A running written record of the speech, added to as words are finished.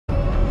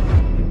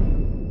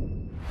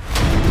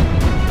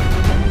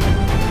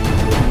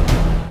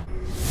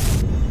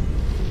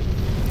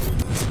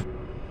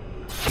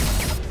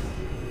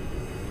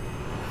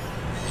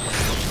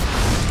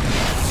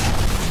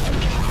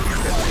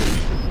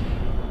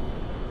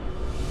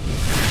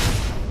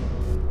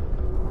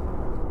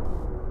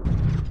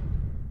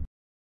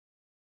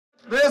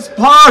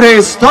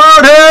party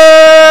started!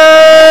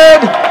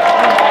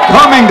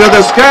 Coming to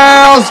the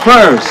scales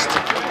first,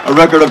 a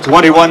record of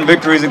 21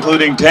 victories,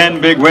 including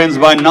 10 big wins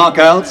by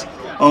knockouts,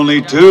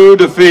 only 2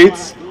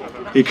 defeats.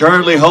 He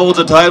currently holds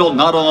a title,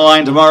 not on the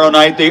line tomorrow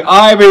night, the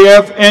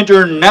IBF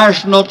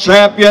International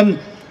Champion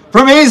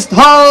from East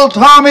Hall,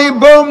 Tommy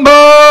Boom Boom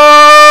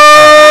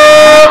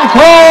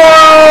COYLE!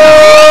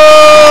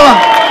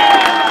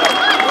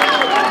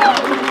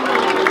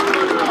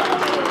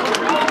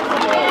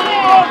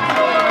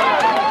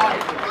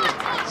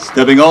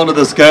 Stepping onto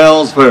the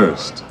scales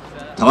first,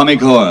 Tommy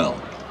COYLE,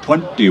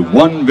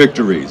 21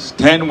 victories,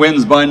 10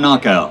 wins by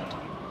knockout.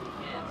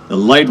 The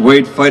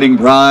lightweight fighting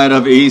pride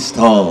of East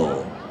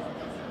Hall.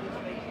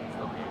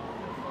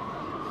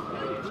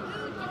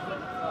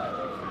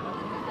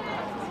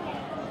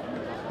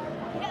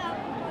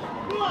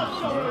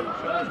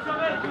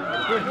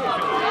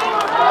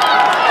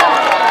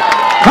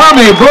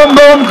 Tommy Boom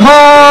Boom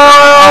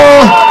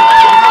COYLE,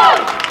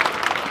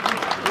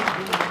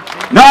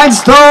 9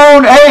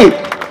 stone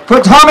 8 for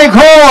Tommy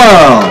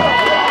COYLE.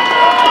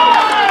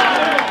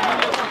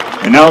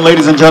 And now,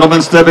 ladies and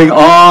gentlemen, stepping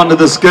onto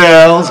the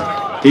scales,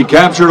 he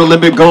captured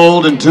Olympic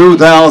gold in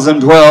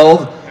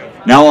 2012,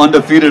 now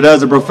undefeated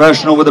as a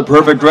professional with a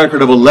perfect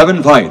record of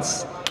 11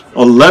 fights,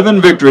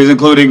 11 victories,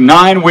 including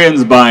 9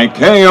 wins by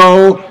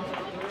KO.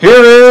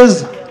 Here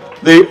is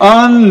the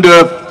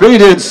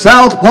undefeated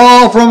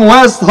southpaw from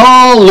West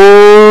Hall,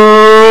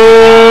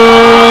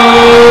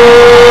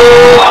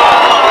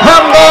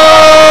 Campbell!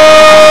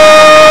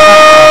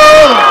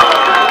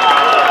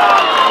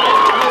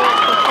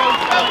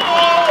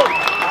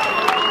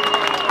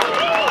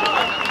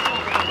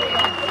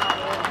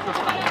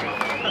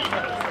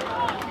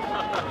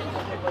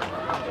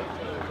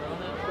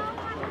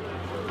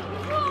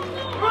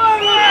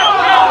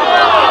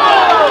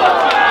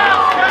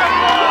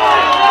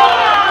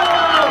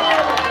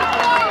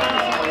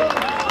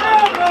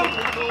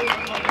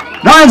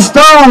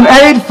 Stone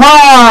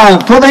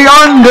 8-5 for the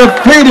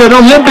undefeated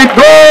Olympic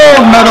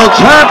gold medal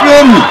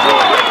champion,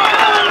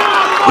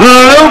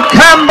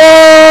 Campbell.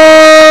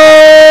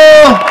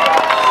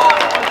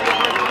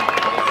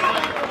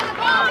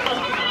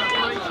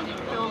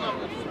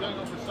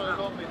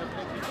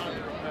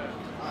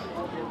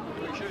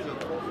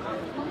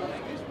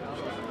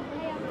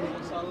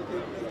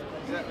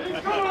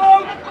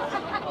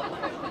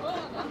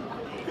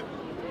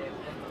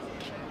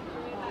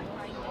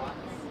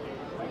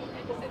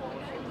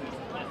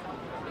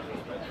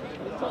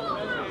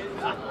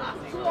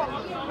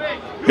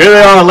 Here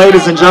they are,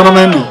 ladies and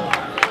gentlemen,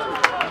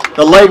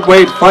 the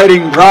lightweight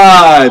fighting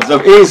prides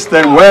of East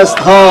and West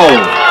Hall.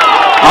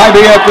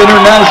 IBF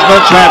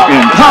International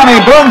Champion, Tommy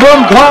Boom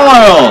Boom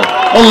COYLE,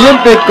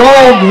 Olympic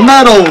gold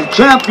medal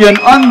champion,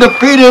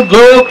 undefeated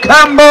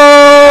Campbell.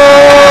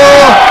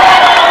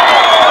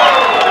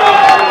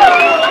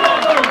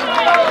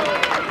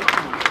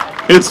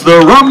 It's the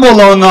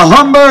Rumble on the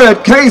Humber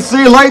at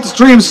KC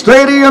Lightstream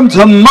Stadium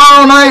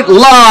tomorrow night,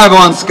 live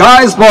on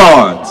Sky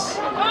Sports.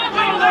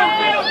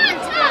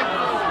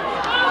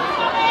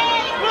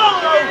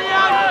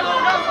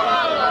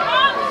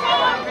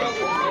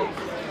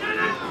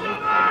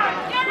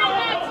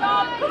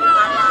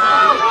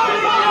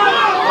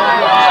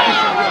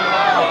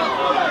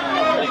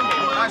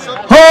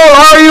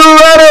 Are you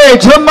ready?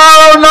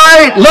 Tomorrow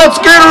night, let's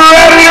get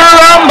ready to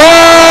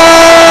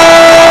rumble!